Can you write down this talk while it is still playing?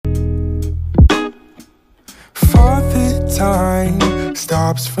time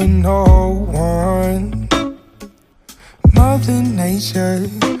stops for no one. Mother Nature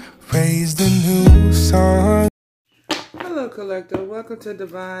raised a new sun. Hello, collector. Welcome to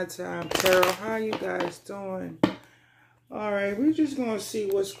Divine Time Tarot. How you guys doing? All right, we're just gonna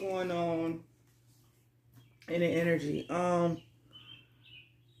see what's going on in the energy. We're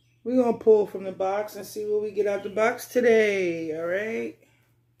gonna pull from the box and see what we get out the box today. All right.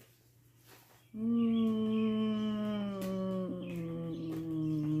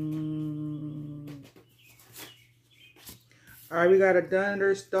 All right, we got a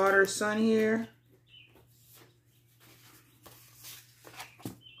daughter, son here.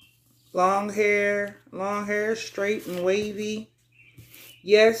 Long hair, straight and wavy.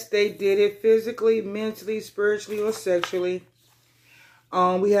 Yes, they did it physically, mentally, spiritually, or sexually.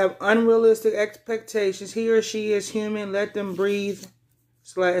 We have unrealistic expectations. He or she is human. Let them breathe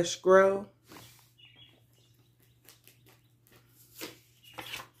 / grow.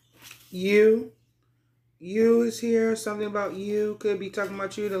 You is here. Something about you. Could be talking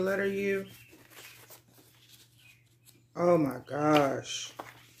about you, the letter U. Oh my gosh.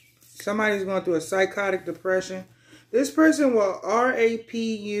 Somebody's going through a psychotic depression. This person will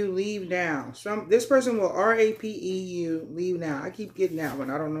RAPU, leave now. This person will RAPEU, leave now. I keep getting that one.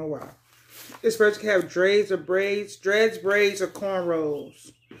 I don't know why. This person can have dreads, braids, or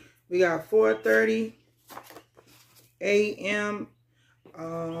cornrows. We got 4:30 a.m.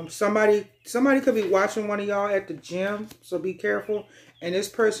 Somebody could be watching one of y'all at the gym, so be careful. And this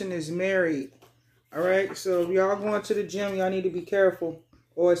person is married. All right, so if y'all going to the gym, y'all need to be careful,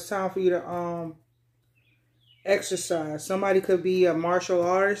 or it's time for you to exercise. Somebody could be a martial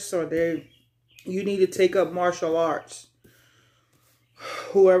artist, or you need to take up martial arts.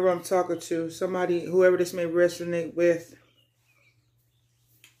 Whoever I'm talking to, whoever this may resonate with.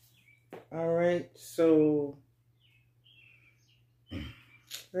 All right, so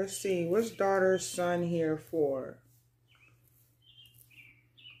let's see. What's daughter, son here for?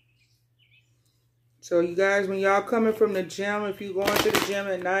 So you guys, when y'all coming from the gym, if you're going to the gym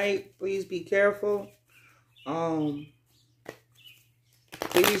at night, please be careful.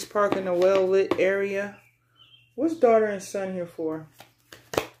 Please park in a well-lit area. What's daughter and son here for?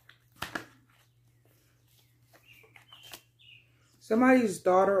 Somebody's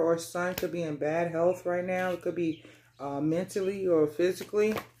daughter or son could be in bad health right now. It could be mentally or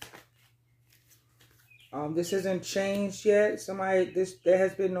physically. This hasn't changed yet. There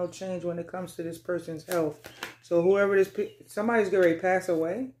has been no change when it comes to this person's health. So somebody's getting ready to pass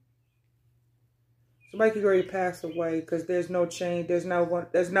away. Somebody could get ready to pass away because there's no change. There's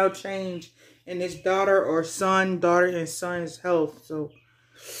no change in this daughter and son's health. So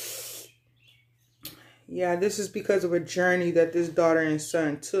yeah, this is because of a journey that this daughter and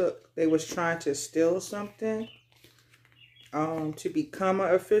son took. They was trying to steal something to become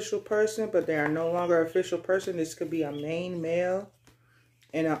an official person, but they are no longer an official person. This could be a main male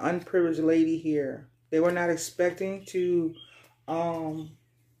and an unprivileged lady here. They were not expecting to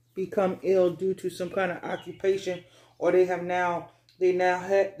become ill due to some kind of occupation, or they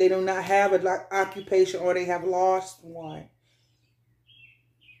do not have an occupation, or they have lost one.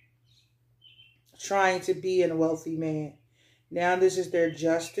 Trying to be a wealthy man. Now this is their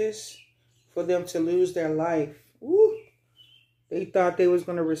justice for them to lose their life. Woo! They thought they was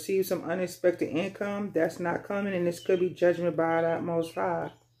going to receive some unexpected income. That's not coming, and this could be judgment by the Most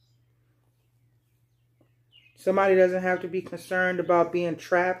High. Somebody doesn't have to be concerned about being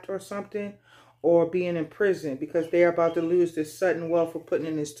trapped or something, or being in prison, because they're about to lose this sudden wealth for putting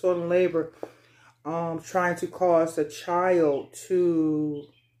in this total labor, trying to cause a child to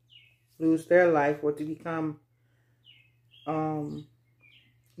lose their life or to become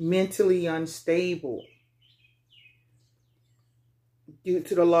mentally unstable due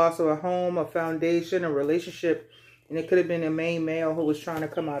to the loss of a home, a foundation, a relationship. And it could have been a main male who was trying to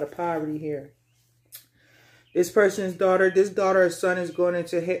come out of poverty here. This person's daughter or son is going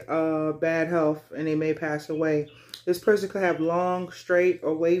into bad health, and they may pass away. This person could have long, straight,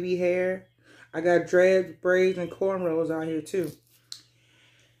 or wavy hair. I got dreads, braids, and cornrows out here too.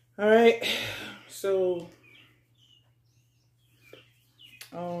 All right, so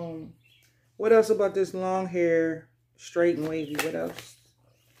what else about this long hair, straight and wavy? What else?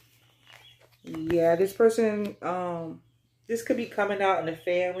 Yeah, this person, this could be coming out in the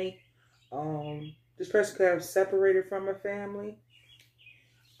family. This person could have separated from a family.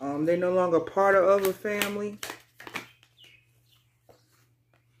 They're no longer part of a family.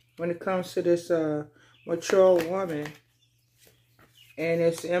 When it comes to this mature woman and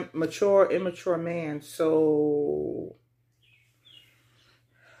it's immature man, so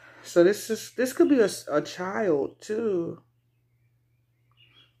this could be a child too.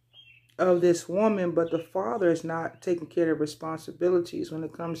 of this woman, but the father is not taking care of responsibilities when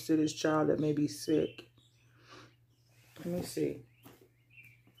it comes to this child that may be sick. Let me see.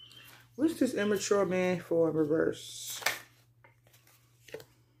 What's this immature man for in reverse?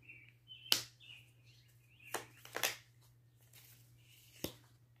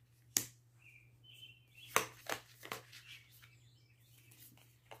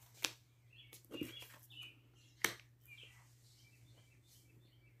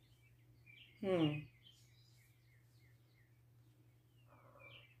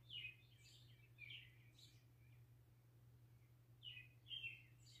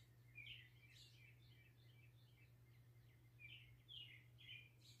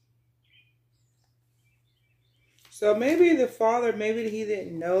 So maybe the father, maybe he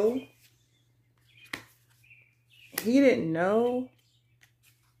didn't know. He didn't know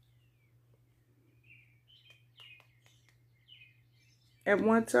at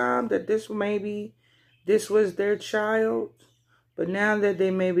one time that this was their child. But now that they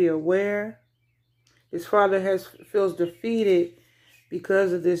may be aware, his father feels defeated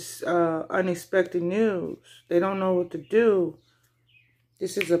because of this unexpected news. They don't know what to do.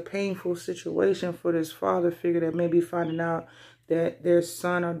 This is a painful situation for this father figure that may be finding out that their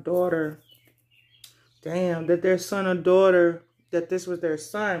son or daughter, that their son or daughter, that this was their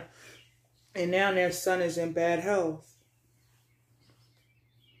son, and now their son is in bad health.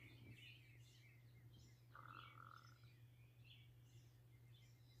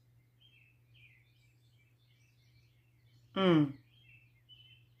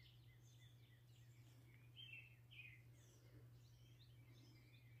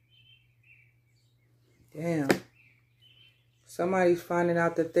 Damn. Somebody's finding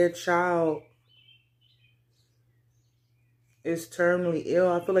out that their child is terminally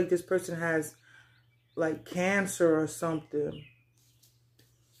ill. I feel like this person has like cancer or something.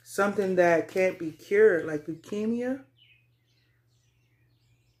 Something that can't be cured, like leukemia.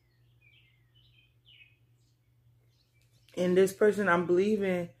 And this person, I'm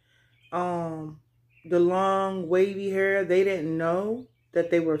believing, the long wavy hair, they didn't know that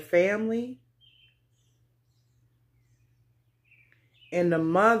they were family. And the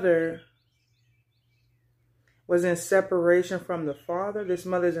mother was in separation from the father. This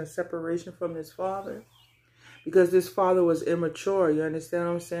mother's in separation from this father because this father was immature. You understand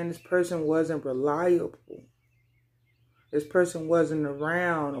what I'm saying? This person wasn't reliable. This person wasn't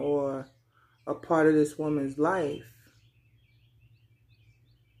around or a part of this woman's life.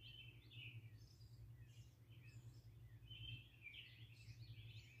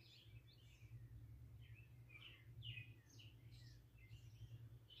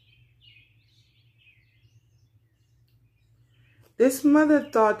 This mother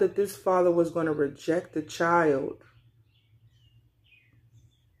thought that this father was going to reject the child.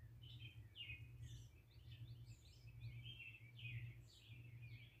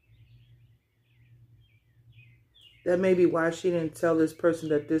 That may be why she didn't tell this person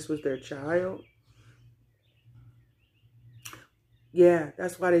that this was their child. Yeah,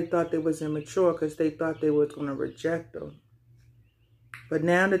 that's why they thought they was immature, because they thought they was going to reject them. But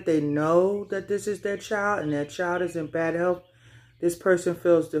now that they know that this is their child and their child is in bad health, this person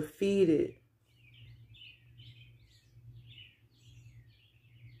feels defeated.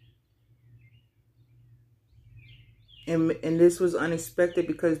 And this was unexpected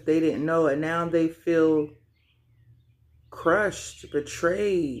because they didn't know. And now they feel crushed,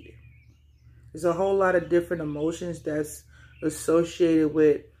 betrayed. There's a whole lot of different emotions that's associated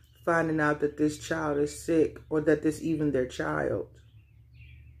with finding out that this child is sick or that this even their child.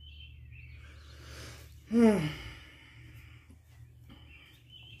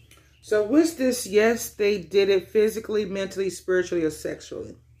 So what's this? Yes, they did it physically, mentally, spiritually, or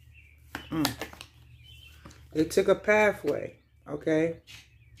sexually. They took a pathway, okay?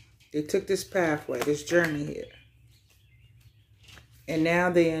 They took this pathway, this journey here. And now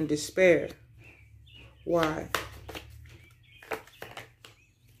they're in despair. Why?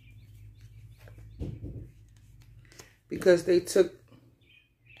 Because they're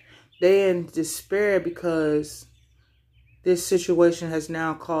in despair because this situation has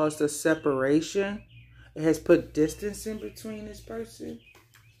now caused a separation. It has put distance in between this person,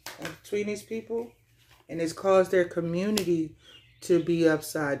 between these people. And it's caused their community to be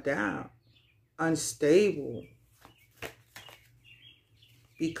upside down, unstable.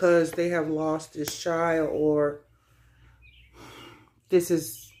 Because they have lost this child, or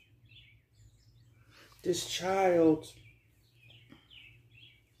this child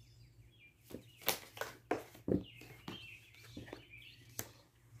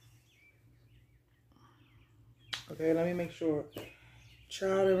okay, let me make sure.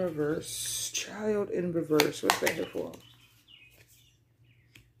 Child in reverse. Child in reverse. What's that here for?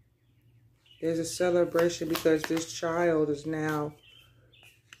 There's a celebration because this child is now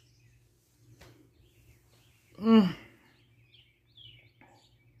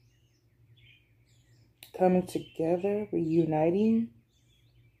coming together, reuniting.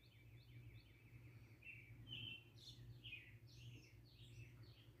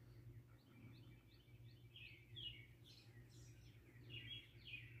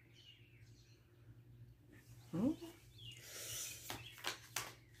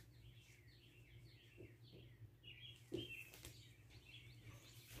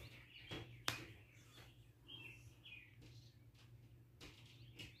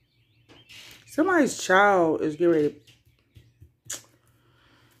 Somebody's child is getting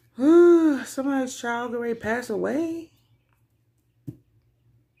ready. Somebody's child getting ready to pass away.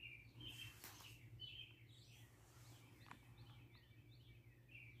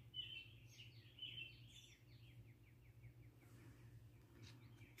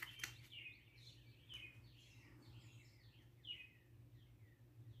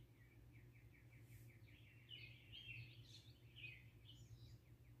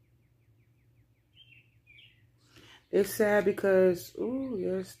 It's sad because, ooh,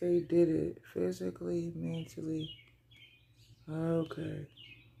 yes, they did it. Physically, mentally. Okay.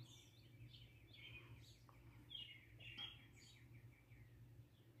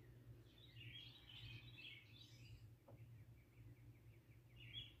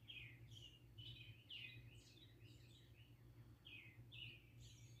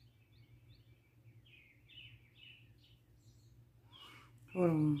 Hold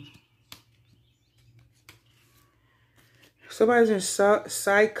on. Somebody's in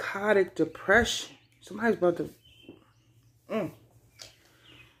psychotic depression. Somebody's about to...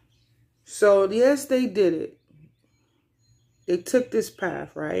 So, yes, they did it. They took this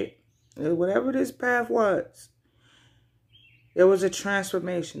path, right? And whatever this path was, there was a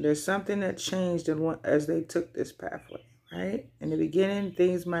transformation. There's something that changed as they took this pathway, right? In the beginning,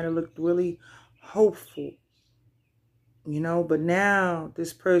 things might have looked really hopeful, you know, but now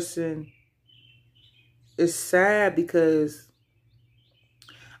this person is sad because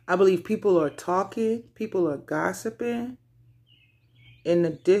I believe people are talking, people are gossiping in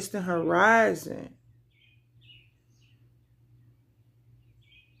the distant horizon.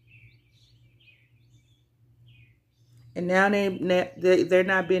 And now they're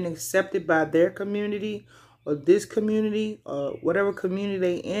not being accepted by their community or this community or whatever community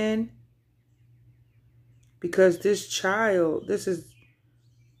they in. Because this child,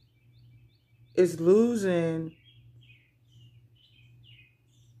 is losing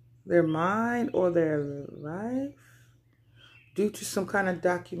their mind or their life due to some kind of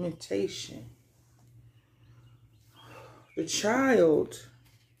documentation. The child,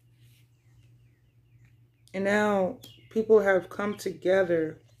 and now people have come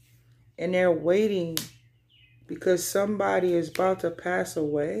together and they're waiting because somebody is about to pass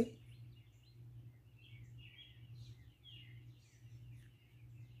away.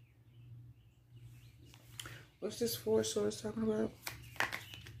 What's this Four of Swords talking about?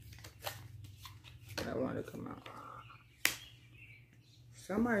 I want to come out.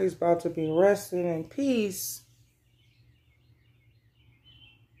 Somebody's about to be resting in peace.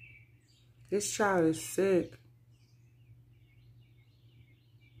 This child is sick.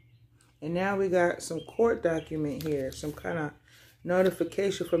 And now we got some court document here. Some kind of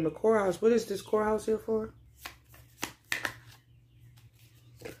notification from the courthouse. What is this courthouse here for?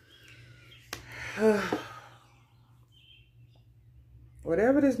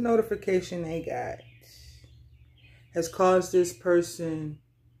 Whatever this notification they got has caused this person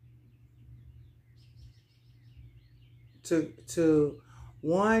to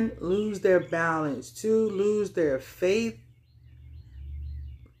one, lose their balance, two, lose their faith,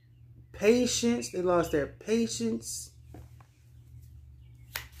 patience. They lost their patience.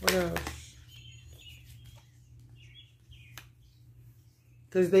 What else?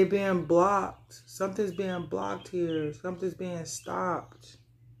 Because they being blocked. Something's being blocked here. Something's being stopped.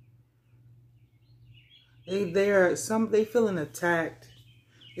 They feeling attacked.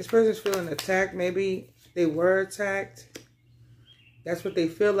 This person's feeling attacked. Maybe they were attacked. That's what they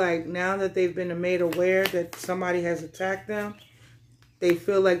feel like. Now that they've been made aware that somebody has attacked them, they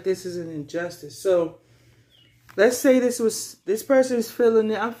feel like this is an injustice. So let's say this person is feeling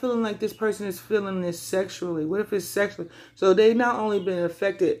it. I'm feeling like this person is feeling this sexually. What if it's sexually? So they not only been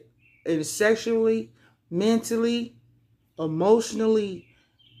affected sexually, mentally, emotionally.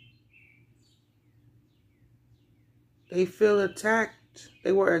 They feel attacked.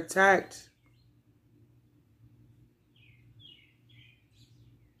 They were attacked.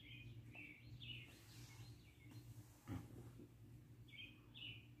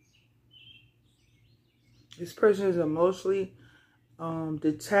 This person is emotionally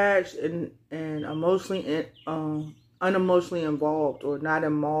detached and emotionally unemotionally involved, or not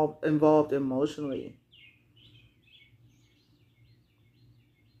involved emotionally.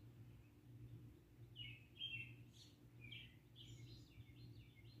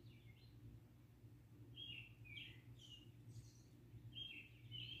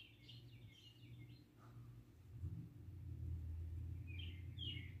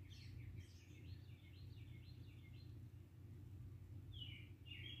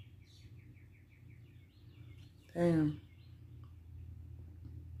 Damn.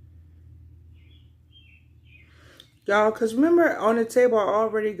 Y'all, because remember on the table I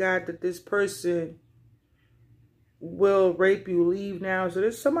already got that this person will rape you, leave now. So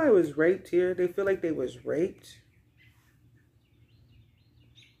there's somebody was raped here. They feel like they was raped.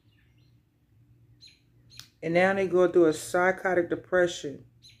 And now they go through a psychotic depression.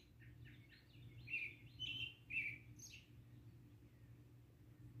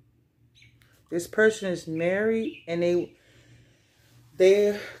 This person is married and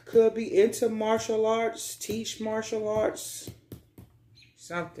they could be into martial arts, teach martial arts,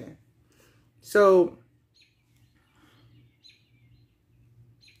 something. So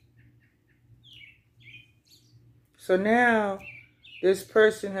now this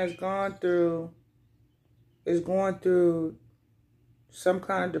person is going through some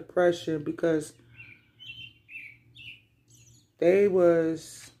kind of depression because they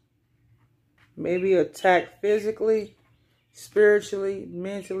was maybe attacked physically, spiritually,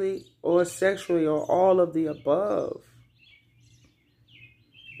 mentally, or sexually, or all of the above.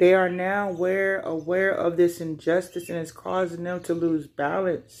 They are now aware of this injustice, and it's causing them to lose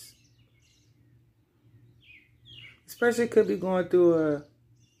balance. This person could be going through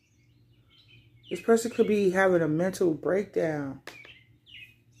this person could be having a mental breakdown.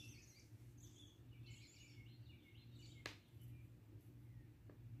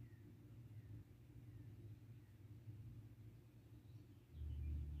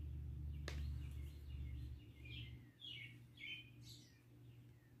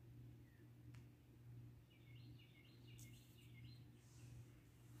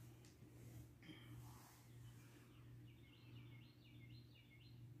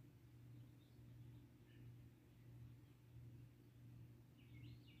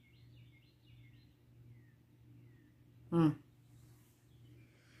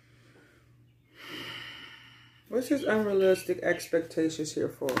 What's his unrealistic expectations here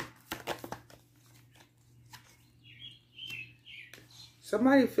for?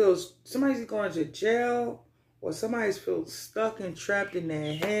 Somebody's going to jail, or somebody feels stuck and trapped in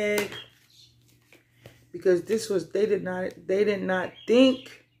their head because they did not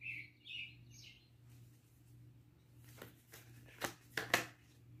think.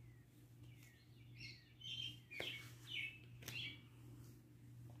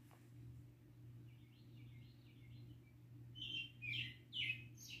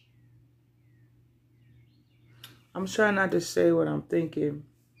 I'm trying not to say what I'm thinking.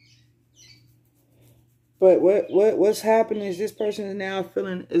 But what's happening is this person is now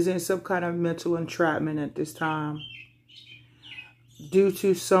is in some kind of mental entrapment at this time due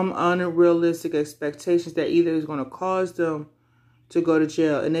to some unrealistic expectations that either is going to cause them to go to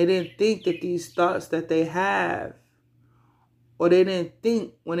jail. And they didn't think that these thoughts that they have, or they didn't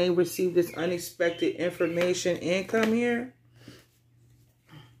think when they received this unexpected information and come here,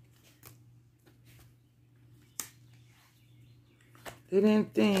 they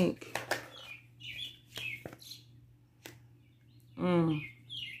didn't think.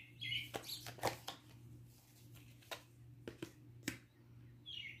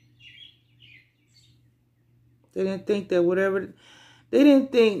 They didn't think that they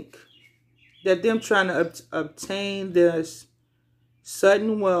didn't think that them trying to obtain this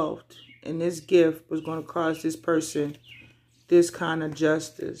sudden wealth and this gift was going to cause this person this kind of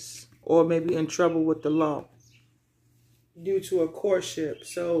justice, or maybe in trouble with the law due to a courtship.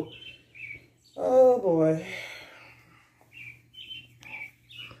 So, oh boy.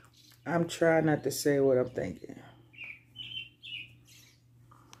 I'm trying not to say what I'm thinking.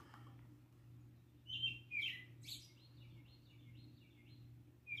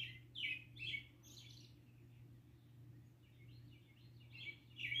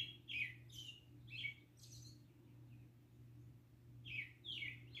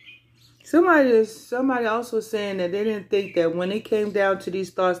 Somebody else was saying that they didn't think that when it came down to these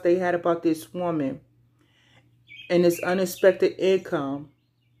thoughts they had about this woman and this unexpected income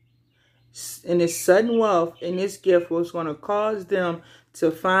and this sudden wealth and this gift was going to cause them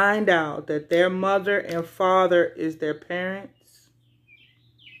to find out that their mother and father is their parents.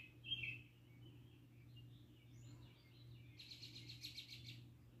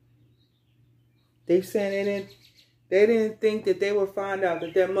 They saying they didn't think that they would find out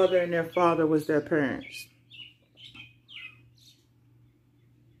that their mother and their father was their parents.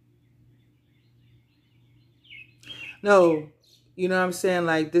 No, you know what I'm saying?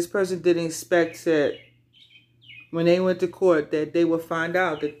 Like, this person didn't expect that when they went to court that they would find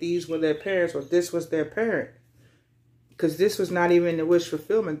out that these were their parents or this was their parent. Because this was not even the wish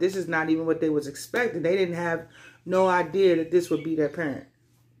fulfillment. This is not even what they was expecting. They didn't have no idea that this would be their parent.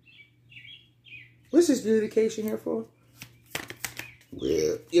 What's this adjudication here for?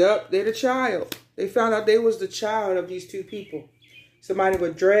 Well, yep, they're the child. They found out they was the child of these two people. Somebody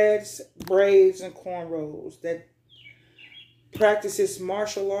with dreads, braids, and cornrows that practices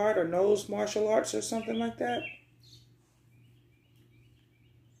martial art or knows martial arts or something like that.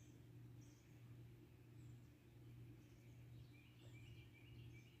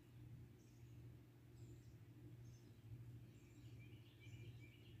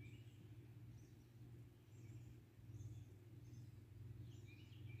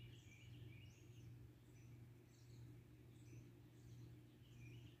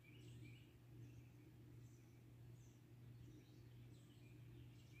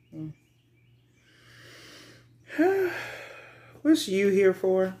 What's you here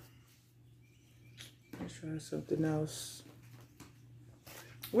for? Let's try something else.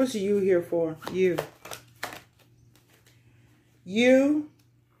 What's you here for? You. You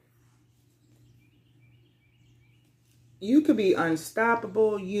could be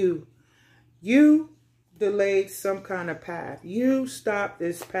unstoppable. You delayed some kind of path. You stopped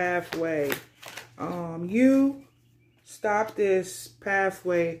this pathway. You stopped this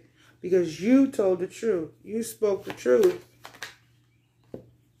pathway because you told the truth. You spoke the truth.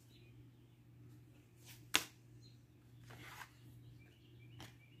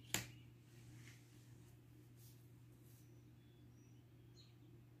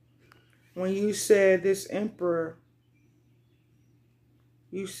 When you said this emperor,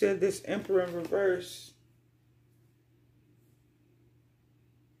 you said this emperor in reverse.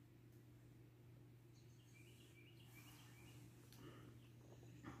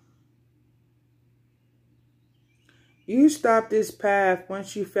 You stopped this path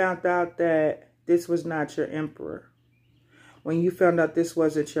once you found out that this was not your emperor. When you found out this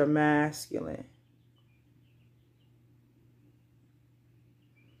wasn't your masculine.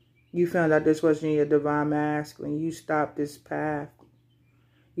 You found out this wasn't your divine masculine. You stopped this path.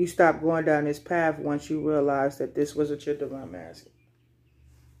 You stopped going down this path once you realized that this wasn't your divine masculine.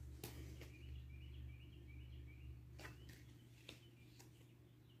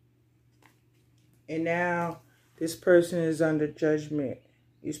 And now this person is under judgment.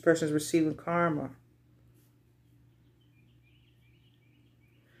 This person is receiving karma.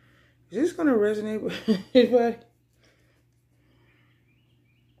 Is this going to resonate with anybody?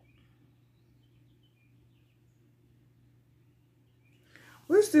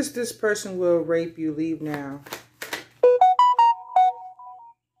 What's this person will rape you, leave now?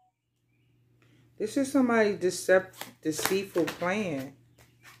 This is somebody's deceitful plan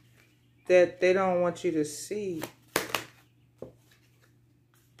that they don't want you to see.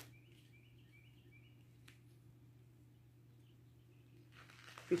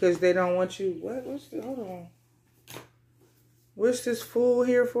 Because they don't want you, hold on. What's this fool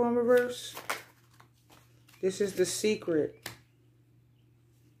here for in reverse? This is the secret.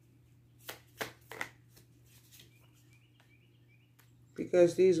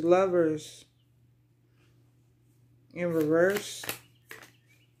 Because these lovers in reverse,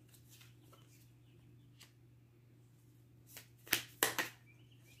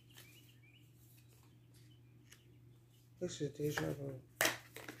 this is deja vu.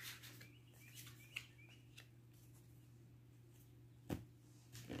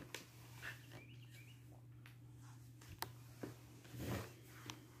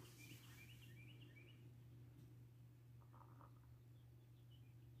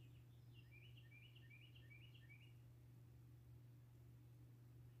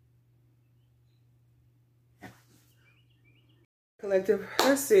 Collective,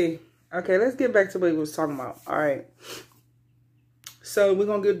 let's see. Okay, let's get back to what we was talking about. All right. So we're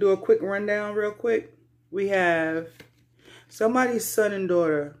going to do a quick rundown real quick. We have somebody's son and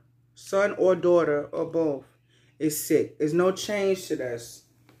daughter, son or daughter or both is sick. There's no change to this.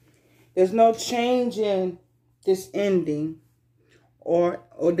 There's no change in this ending or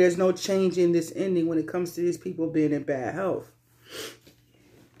there's no change in this ending when it comes to these people being in bad health.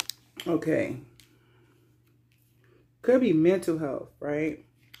 Okay. Could be mental health, right?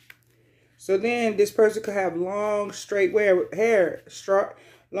 So then this person could have long, straight hair,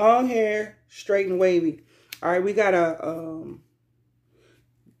 long hair, straight and wavy. All right, we got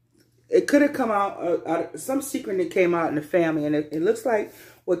it could have come out, some secret that came out in the family. And it looks like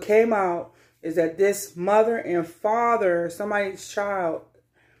what came out is that this mother and father, somebody's child,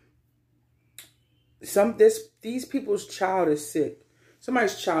 these people's child is sick.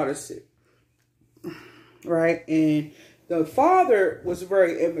 Somebody's child is sick. Right? And the father was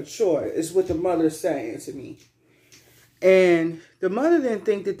very immature, is what the mother's saying to me. And the mother didn't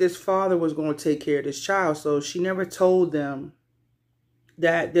think that this father was going to take care of this child. So she never told them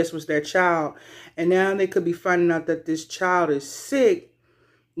that this was their child. And now they could be finding out that this child is sick.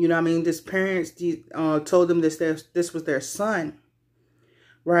 You know what I mean? This parents told them this was their son.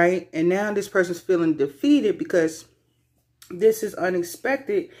 Right? And now this person's feeling defeated because this is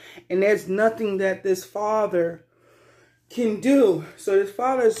unexpected. And there's nothing that this father can do. So this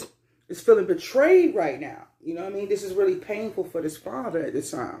father is feeling betrayed right now. You know what I mean? This is really painful for this father at this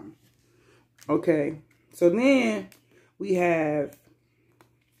time. Okay. So then we have,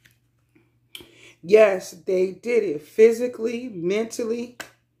 yes, they did it physically, mentally,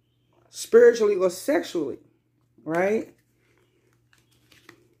 spiritually, or sexually. Right?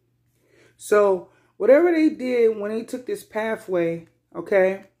 So whatever they did when they took this pathway,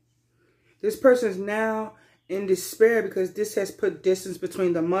 okay, this person is now in despair because this has put distance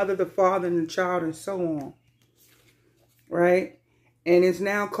between the mother, the father, and the child, and so on. Right? And it's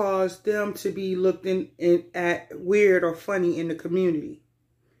now caused them to be looked at weird or funny in the community.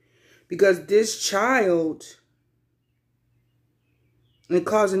 Because this child, and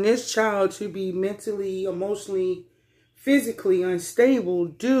causing this child to be mentally, emotionally, physically unstable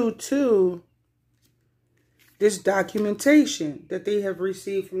due to this documentation that they have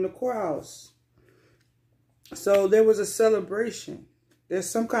received from the courthouse. So there was a celebration. There's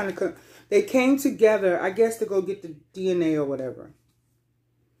some kind of... They came together, I guess, to go get the DNA or whatever.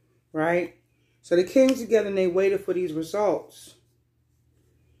 Right? So they came together and they waited for these results.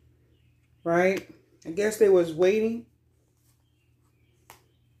 Right? I guess they was waiting.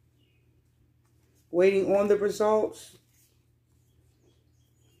 Waiting on the results.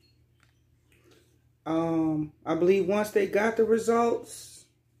 I believe once they got the results,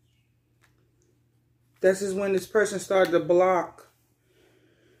 this is when this person started to block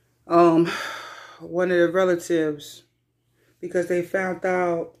one of their relatives because they found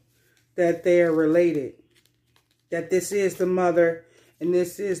out that they are related. That this is the mother and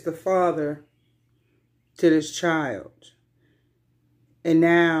this is the father to this child. And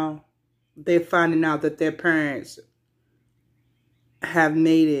now they're finding out that their parents have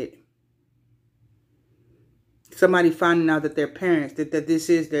made it. Somebody finding out that their parents, that this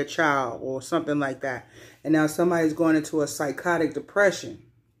is their child or something like that. And now somebody's going into a psychotic depression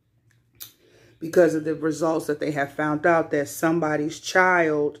because of the results that they have found out that somebody's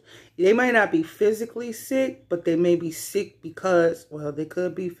child, they might not be physically sick, but they may be sick because, well, they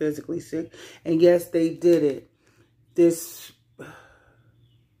could be physically sick. And yes, they did it.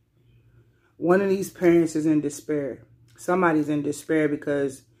 One of these parents is in despair. Somebody's in despair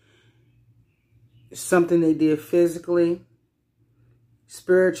because something they did physically,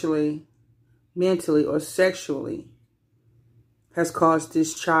 spiritually, mentally, or sexually has caused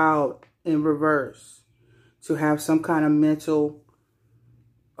this child in reverse to have some kind of mental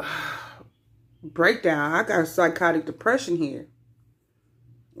breakdown. I got psychotic depression here.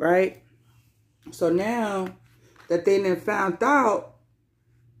 Right? So now that they then found out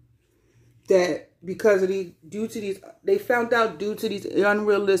that because of due to these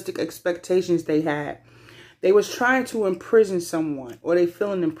unrealistic expectations they had, they was trying to imprison someone, or they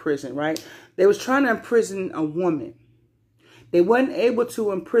feeling in prison, right? They was trying to imprison a woman. They wasn't able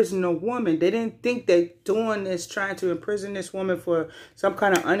to imprison a woman. They didn't think that doing this, trying to imprison this woman for some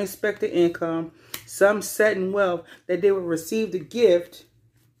kind of unexpected income, some sudden wealth, that they would receive the gift,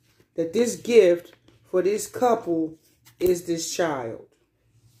 that this gift for this couple is this child.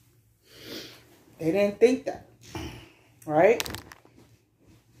 They didn't think that, right?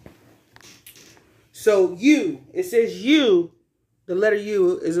 So you, it says you, the letter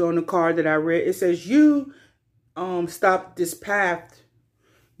U is on the card that I read. It says you stop this path.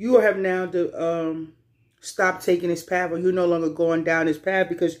 You have now to stop taking this path, or you're no longer going down this path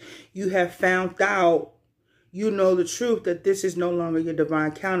because you have found out, you know the truth that this is no longer your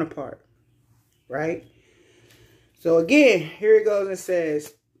divine counterpart, right? So again, here it goes and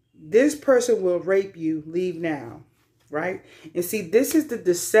says, this person will rape you, leave now, right? And see, this is the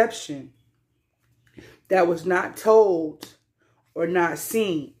deception that was not told or not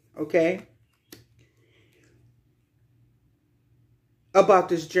seen, okay? About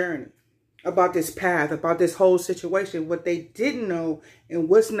this journey. about this path, about this whole situation. What they didn't know and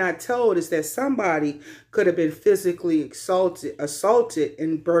what's not told is that somebody could have been physically assaulted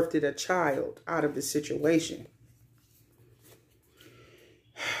and birthed a child out of the situation.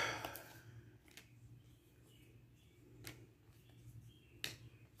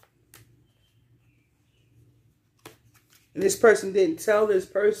 And this person didn't tell this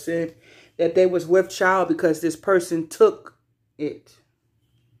person that they was with child because this person took it.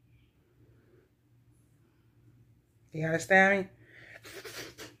 You understand me?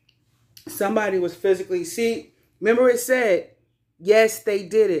 Somebody was physically, see, remember it said, yes, they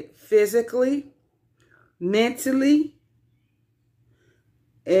did it physically, mentally,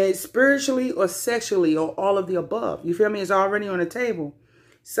 and spiritually or sexually or all of the above. You feel me? It's already on the table.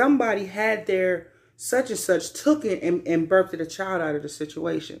 Somebody had their such and such, took it and birthed a child out of the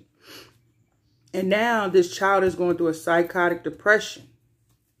situation. And now this child is going through a psychotic depression.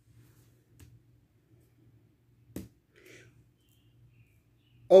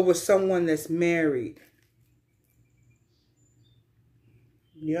 Over someone that's married.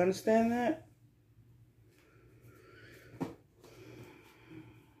 You understand that?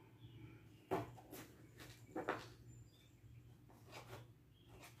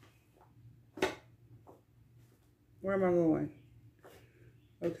 Where am I going?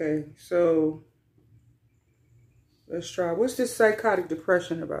 Okay, so let's try. What's this psychotic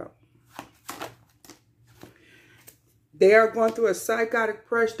depression about? They are going through a psychotic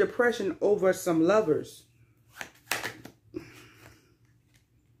depression over some lovers.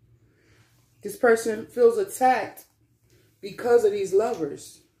 This person feels attacked because of these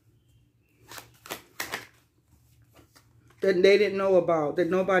lovers that they didn't know about, that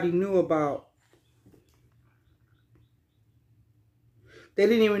nobody knew about. They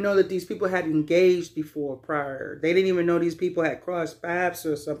didn't even know that these people had engaged before prior. They didn't even know these people had crossed paths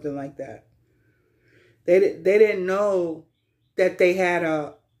or something like that. They didn't know that they had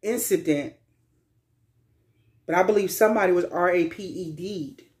a incident. But I believe somebody was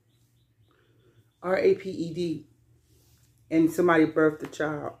R-A-P-E-D'd. R-A-P-E-D. And somebody birthed a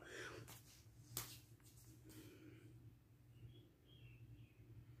child.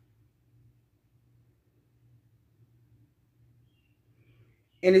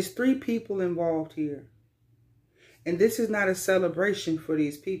 And it's 3 people involved here. And this is not a celebration for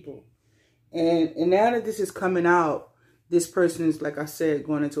these people. And now that this is coming out, this person is, like I said,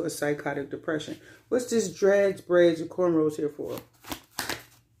 going into a psychotic depression. What's this dreads, braids, and cornrows here for?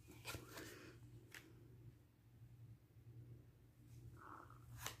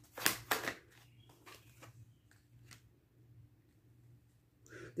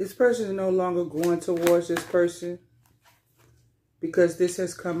 This person is no longer going towards this person because this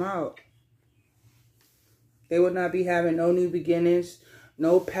has come out. They will not be having no new beginnings,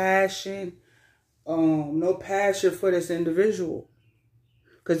 no passion. No passion for this individual,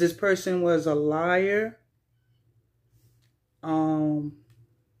 because this person was a liar,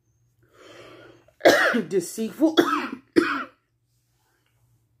 deceitful,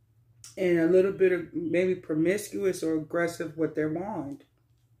 and a little bit of maybe promiscuous or aggressive with their mind.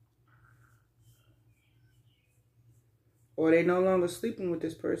 Or they no longer sleeping with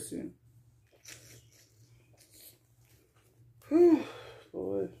this person. Whew,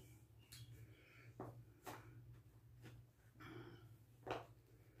 Lord.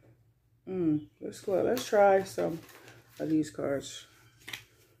 Let's go. Let's try some of these cards.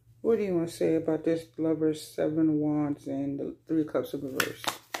 What do you want to say about this Lovers, 7 of Wands, and the 3 Cups of Reverse?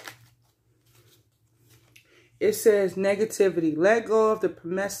 It says negativity. Let go of the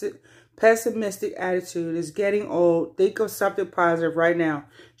pessimistic attitude. It's getting old. Think of something positive right now.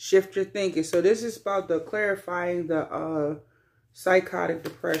 Shift your thinking. So this is about the clarifying the psychotic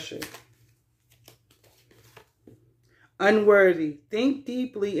depression. Unworthy. Think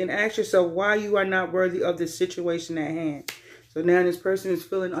deeply and ask yourself why you are not worthy of the situation at hand. So now this person is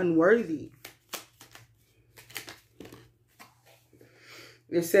feeling unworthy.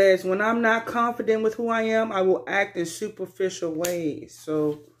 It says, when I'm not confident with who I am, I will act in superficial ways.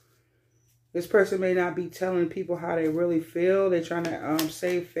 So this person may not be telling people how they really feel. They're trying to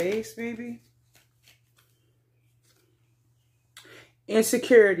save face, maybe.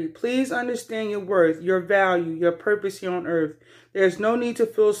 Insecurity. Please understand your worth, your value, your purpose here on earth. There's no need to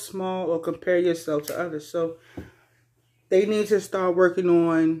feel small or compare yourself to others. So they need to start working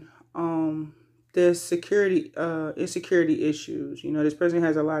on their insecurity issues. You know, this person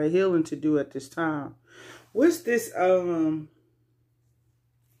has a lot of healing to do at this time. What's this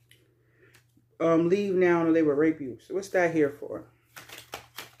leave now or they will rape you? So what's that here for?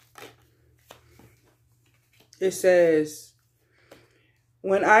 It says,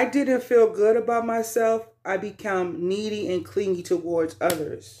 When I didn't feel good about myself, I become needy and clingy towards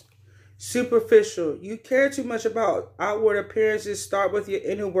others. Superficial. You care too much about outward appearances. Start with your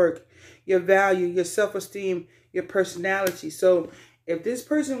inner work, your value, your self-esteem, your personality. So if this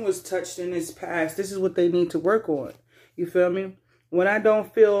person was touched in his past, this is what they need to work on. You feel me? When I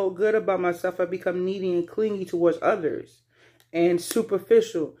don't feel good about myself, I become needy and clingy towards others. And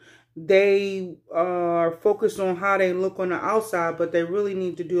superficial. They are focused on how they look on the outside, but they really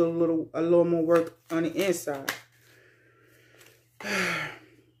need to do a little more work on the inside.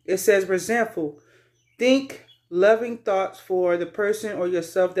 It says resentful. Think loving thoughts for the person or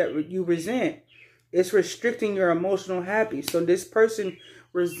yourself that you resent. It's restricting your emotional happiness. So this person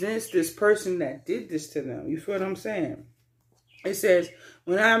resents this person that did this to them. You feel what I'm saying? It says,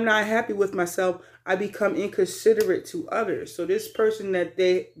 when I'm not happy with myself, I become inconsiderate to others. So this person that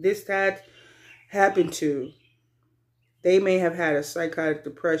this had happened to, they may have had a psychotic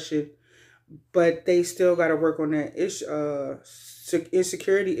depression, but they still got to work on that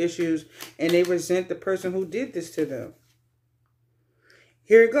insecurity issues, and they resent the person who did this to them.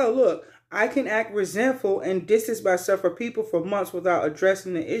 Here you go. Look, I can act resentful and distance myself from people for months without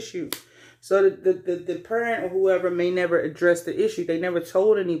addressing the issue. So the parent or whoever may never address the issue. They never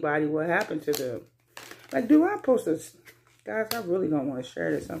told anybody what happened to them. Like, do I post this? Guys, I really don't want to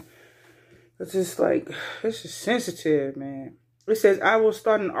share this. It's just like, this is sensitive, man. It says, I will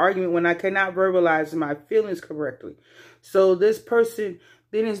start an argument when I cannot verbalize my feelings correctly. So this person,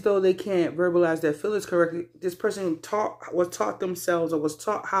 being as though they can't verbalize their feelings correctly, this person was taught themselves or was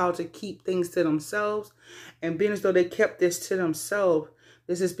taught how to keep things to themselves. And being as though they kept this to themselves,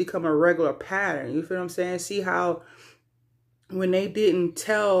 this has become a regular pattern. You feel what I'm saying? See how when they didn't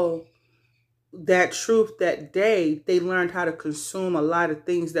tell that truth that day, they learned how to consume a lot of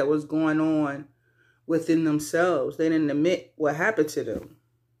things that was going on within themselves. They didn't admit what happened to them.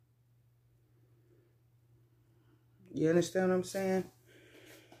 You understand what I'm saying?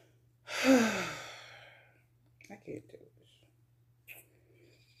 I can't do this.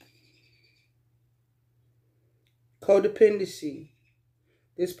 Codependency.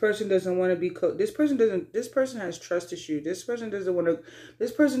 This person doesn't want to be this person has trust issues. This person doesn't want to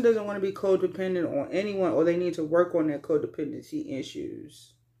be codependent on anyone, or they need to work on their codependency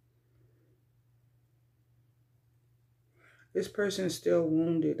issues. This person is still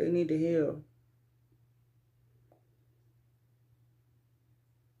wounded. They need to heal.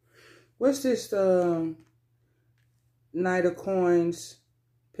 What's this Knight of Coins,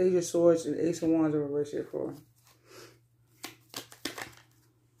 Page of Swords, and Ace of Wands in reverse here for?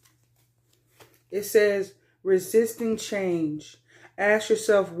 It says, resisting change. Ask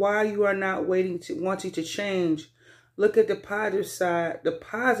yourself why you are not wanting to change. Look at the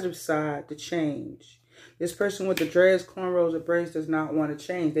positive side to change. This person with the dreads, cornrows, or braids does not want to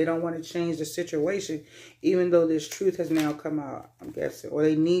change. They don't want to change the situation, even though this truth has now come out, I'm guessing. Or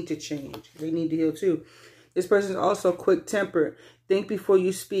they need to change. They need to heal too. This person is also quick-tempered. Think before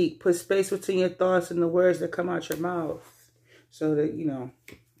you speak. Put space between your thoughts and the words that come out your mouth. So that, you know,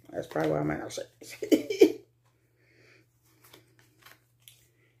 that's probably why I'm at outside.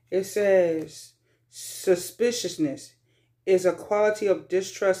 It says, suspiciousness is a quality of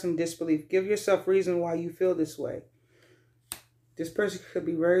distrust and disbelief. Give yourself reason why you feel this way. This person could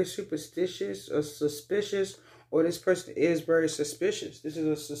be very superstitious or suspicious, or this person is very suspicious. This is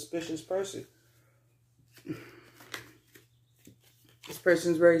a suspicious person. This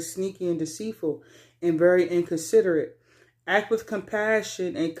person is very sneaky and deceitful and very inconsiderate. Act with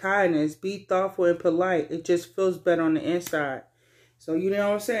compassion and kindness. Be thoughtful and polite. It just feels better on the inside. So you know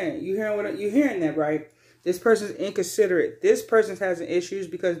what I'm saying? You're hearing that, right? This person's inconsiderate. This person has issues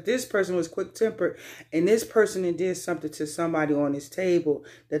because this person was quick-tempered, and this person did something to somebody on this table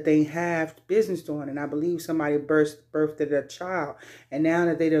that they have business on. And I believe somebody birthed their child. And now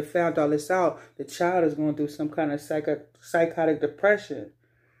that they done found all this out, the child is going through some kind of psychotic depression.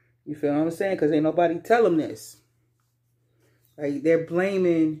 You feel what I'm saying? Because ain't nobody tell them this. Like, they're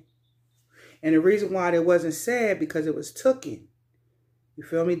blaming, and the reason why it wasn't said because it was taken. You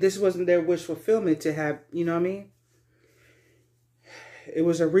feel me? This wasn't their wish fulfillment to have, you know what I mean? It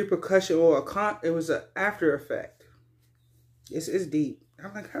was a repercussion or it was an after effect. It's deep.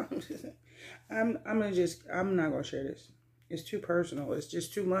 I'm like, I'm not gonna share this. It's too personal. It's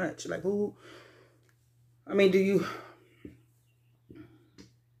just too much. Like, who? I mean,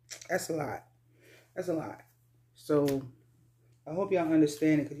 That's a lot. That's a lot. So I hope y'all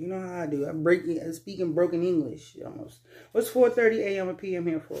understand it, because you know how I do. I'm speaking broken English almost. What's 4:30 a.m. and p.m.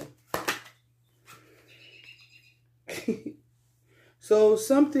 here for? So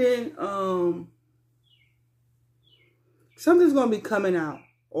something something's going to be coming out.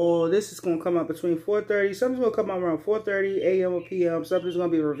 Or this is going to come out between 4:30. Something's going to come out around 4:30 a.m. or p.m. Something's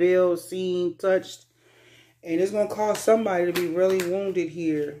going to be revealed, seen, touched. And it's going to cause somebody to be really wounded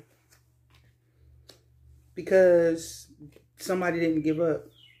here. Because somebody didn't give up.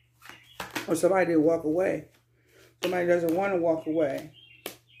 Or somebody didn't walk away. Somebody doesn't want to walk away.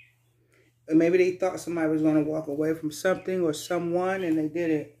 Or maybe they thought somebody was going to walk away from something or someone and they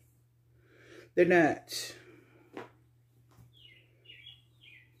didn't. They're not.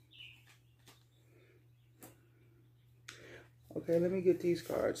 Okay, let me get these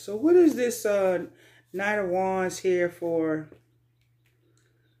cards. So what is this Knight of Wands here for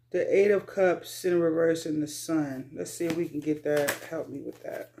the Eight of Cups in reverse and the Sun? Let's see if we can get that. Help me with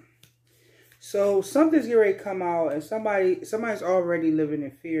that. So something's getting ready to come out and somebody's already living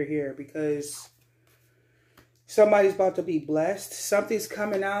in fear here because somebody's about to be blessed. Something's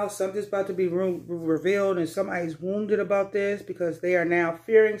coming out. Something's about to be revealed and somebody's wounded about this because they are now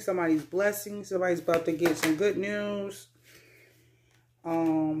fearing somebody's blessing. Somebody's about to get some good news. I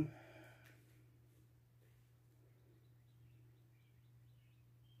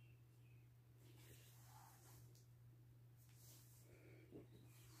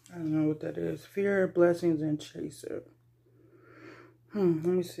don't know what that is. Fear, blessings, and chaser. Let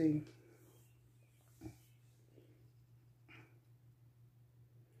me see.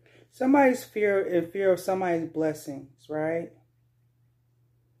 Somebody's in fear of somebody's blessings, right?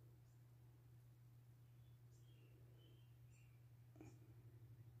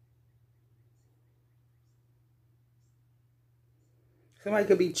 Somebody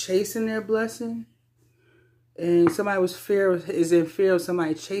could be chasing their blessing. And somebody is in fear of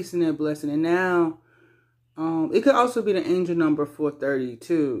somebody chasing their blessing. And now, it could also be the angel number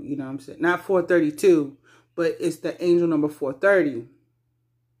 432. You know what I'm saying? Not 432, but it's the angel number 430.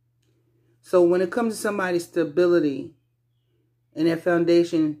 So when it comes to somebody's stability and their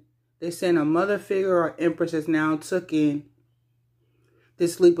foundation, they're saying a mother figure or empress has now taken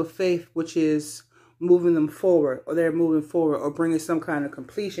this leap of faith, which is moving them forward, or they're moving forward, or bringing some kind of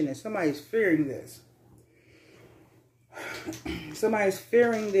completion. And somebody's fearing this. Somebody's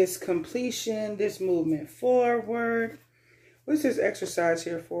fearing this completion, this movement forward. What's this exercise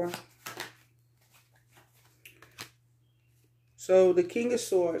here for? So the King of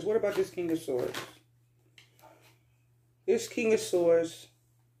Swords. What about this King of Swords? This King of Swords.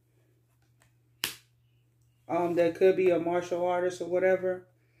 That could be a martial artist or whatever.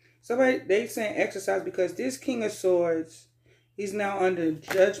 They saying exercise because this King of Swords, he's now under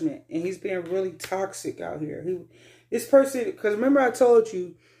judgment and he's being really toxic out here. This person, because remember I told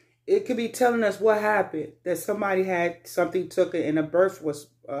you, it could be telling us what happened, that somebody had something took it and a birth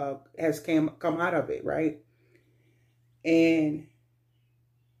has come out of it, right? And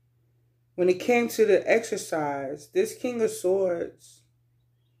when it came to the exercise, this King of Swords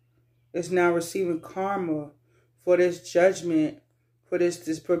is now receiving karma for this judgment,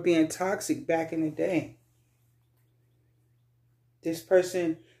 for being toxic back in the day. This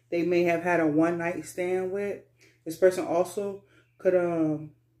person they may have had a one-night stand with. This person also could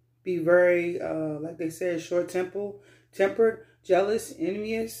be very, like they said, short-tempered, jealous,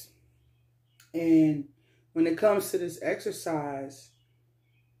 envious. And when it comes to this exercise,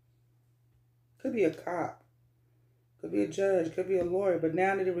 could be a cop, could be a judge, could be a lawyer. But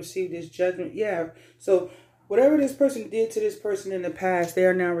now that they received this judgment, yeah. So whatever this person did to this person in the past, they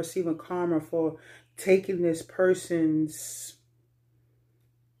are now receiving karma for taking this person's,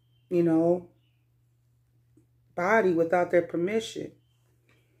 body without their permission.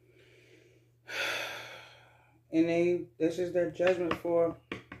 And this is their judgment for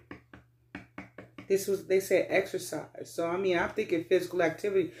this. They say exercise. So I'm thinking physical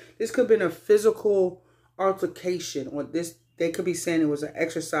activity. This could have been a physical altercation, or they could be saying it was an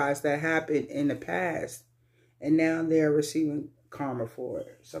exercise that happened in the past and now they're receiving karma for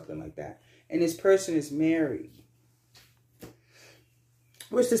it, something like that. And this person is married.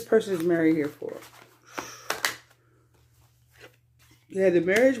 What's this person is married here for? Yeah, the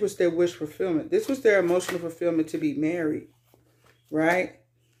marriage was their wish fulfillment. This was their emotional fulfillment, to be married, right?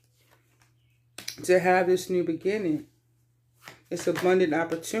 To have this new beginning. It's abundant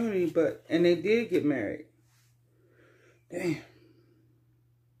opportunity, and they did get married. Damn.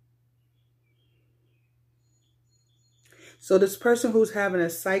 So this person who's having a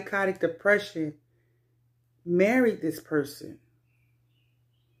psychotic depression married this person.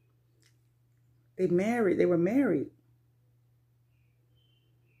 They were married.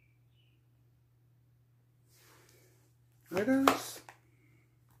 What else?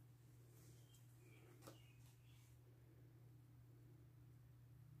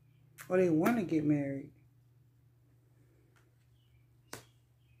 Or they want to get married.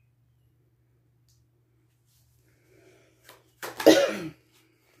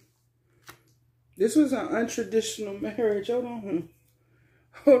 This was an untraditional marriage. Hold on.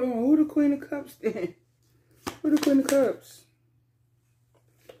 Hold on. Who the Queen of Cups then? Who the Queen of Cups?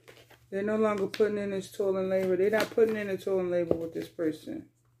 They're no longer putting in this toil and labor. They're not putting in the toil and labor with this person.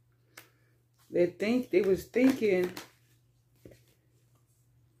 They was thinking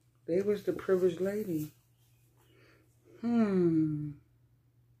they was the privileged lady.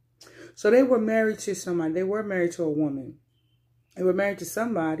 So they were married to somebody. They were married to a woman. They were married to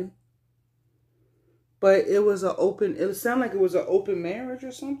somebody. But it was an open, it sounded like it was an open marriage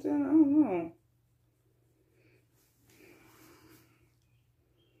or something. I don't know.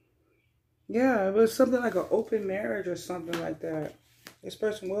 Yeah, it was something like an open marriage or something like that. This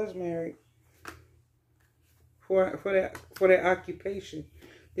person was married for their occupation.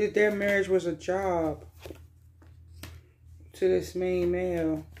 Their marriage was a job to this main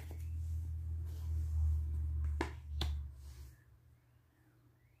male.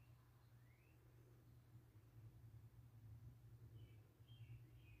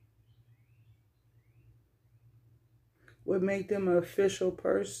 Would make them an official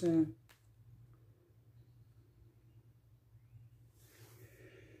person.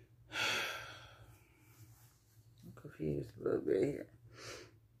 I'm confused a little bit here.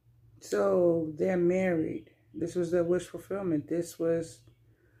 So they're married. This was their wish fulfillment. This was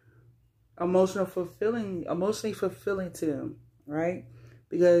emotionally fulfilling to them, right?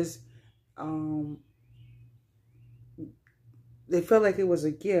 Because they felt like it was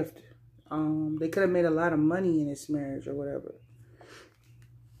a gift. They could have made a lot of money in this marriage or whatever.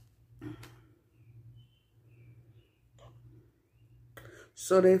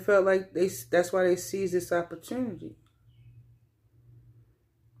 So they felt like that's why they seized this opportunity.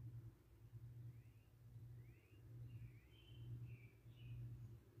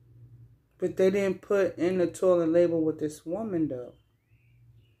 But they didn't put in the toil and labor with this woman, though.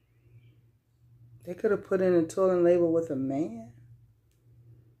 They could have put in the toil and labor with a man.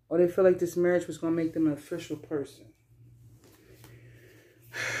 Or they feel like this marriage was going to make them an official person.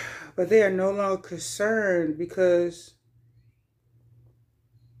 But they are no longer concerned because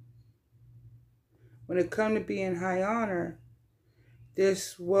when it comes to being high honor,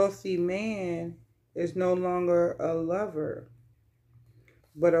 this wealthy man is no longer a lover,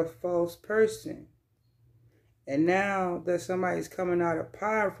 but a false person. And now that somebody's coming out of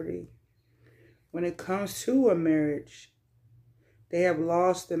poverty, when it comes to a marriage, they have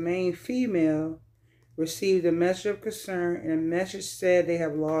lost the main female, received a message of concern, and a message said they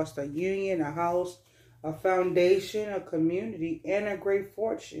have lost a union, a house, a foundation, a community, and a great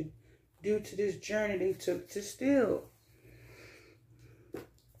fortune due to this journey they took to steal.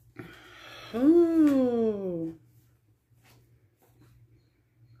 When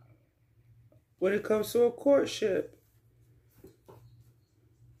it comes to a courtship,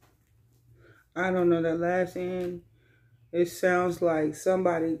 I don't know, that last end, it sounds like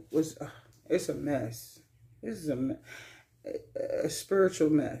somebody was, it's a mess. This is a spiritual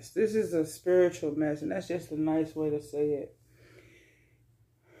mess. This is a spiritual mess, and that's just a nice way to say it.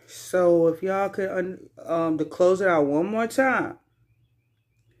 So if y'all could, to close it out one more time,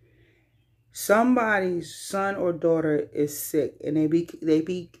 somebody's son or daughter is sick, and they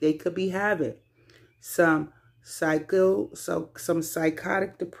could be having some psychotic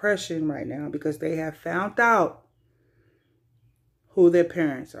depression right now because they have found out who their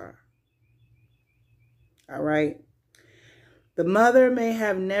parents are. All right. The mother may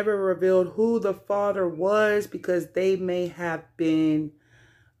have never revealed who the father was because they may have been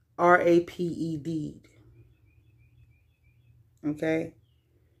RAPED'd. Okay.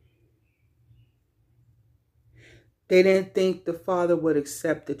 They didn't think the father would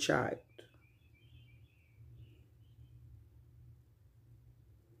accept the child.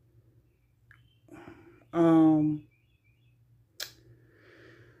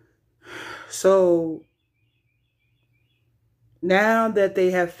 So now that they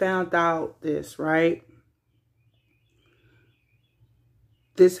have found out this, right?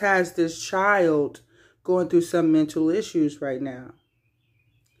 This has this child going through some mental issues right now.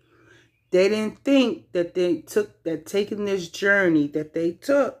 They didn't think that taking this journey that they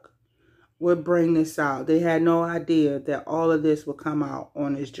took would bring this out. They had no idea that all of this would come out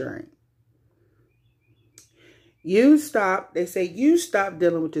on this journey. They say you stopped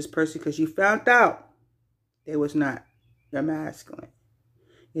dealing with this person because you found out they was not your masculine,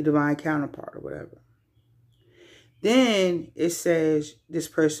 your divine counterpart or whatever. Then it says this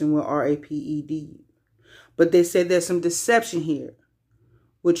person will RAPED. But they said there's some deception here.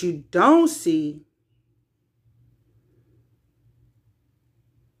 What you don't see,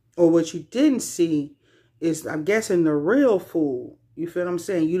 or what you didn't see, is, I'm guessing, the real fool. You feel what I'm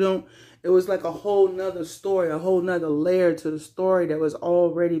saying? It was like a whole nother story, a whole nother layer to the story that was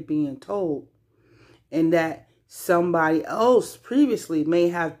already being told. And that somebody else previously may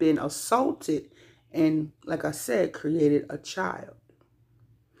have been assaulted and, like I said, created a child.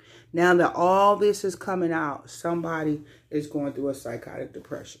 Now that all this is coming out, somebody is going through a psychotic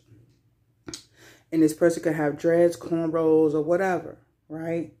depression. And this person could have dreads, cornrows, or whatever,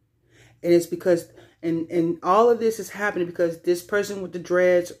 right? And it's because, and all of this is happening because this person with the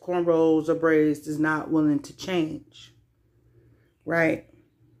dreads, cornrows, or braids is not willing to change, right?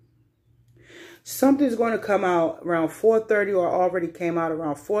 Something's going to come out around 4:30 or already came out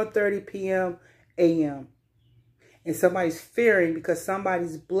around 4:30 p.m. a.m. And somebody's fearing because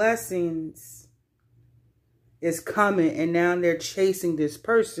somebody's blessings is coming and now they're chasing this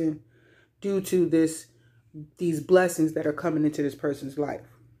person due to these blessings that are coming into this person's life.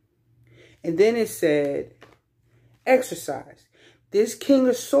 And then it said, exercise. This King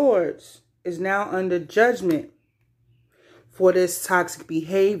of Swords is now under judgment for this toxic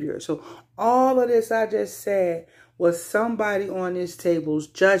behavior. So all of this I just said was somebody on this table's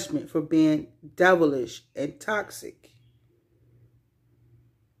judgment for being devilish and toxic.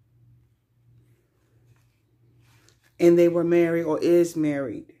 And they were married or is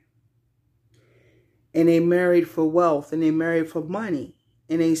married. And they married for wealth and they married for money.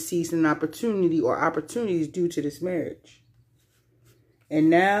 And they seized an opportunity or opportunities due to this marriage. And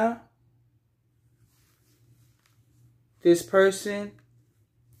now, this person,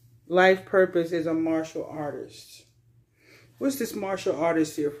 life purpose is a martial artist. What's this martial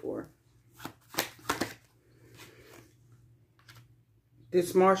artist here for?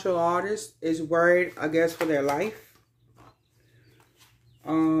 This martial artist is worried, I guess, for their life.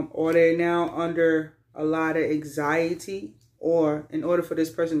 Or they're now under a lot of anxiety. Or in order for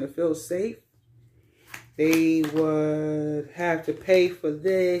this person to feel safe, they would have to pay for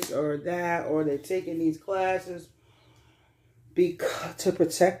this or that. Or they're taking these classes to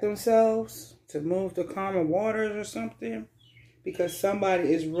protect themselves, to move to calmer waters or something, because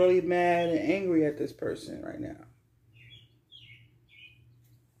somebody is really mad and angry at this person right now.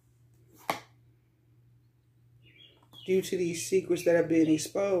 Due to these secrets that are being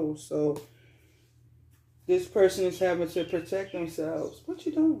exposed. So this person is having to protect themselves. What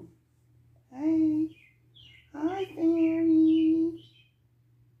you doing? Hey. Hi, Fairy.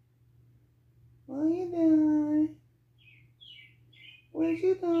 What you doing? What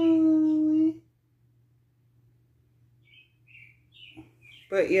you doing?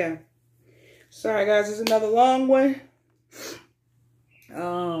 But yeah. Sorry guys, it's another long one.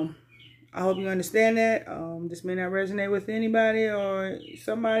 I hope you understand that. This may not resonate with anybody or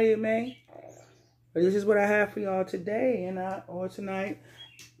somebody it may. But this is what I have for y'all today or tonight.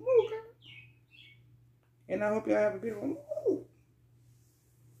 And I hope y'all have a beautiful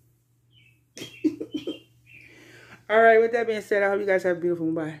All right, with that being said, I hope you guys have a beautiful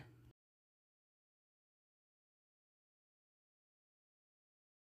one. Bye.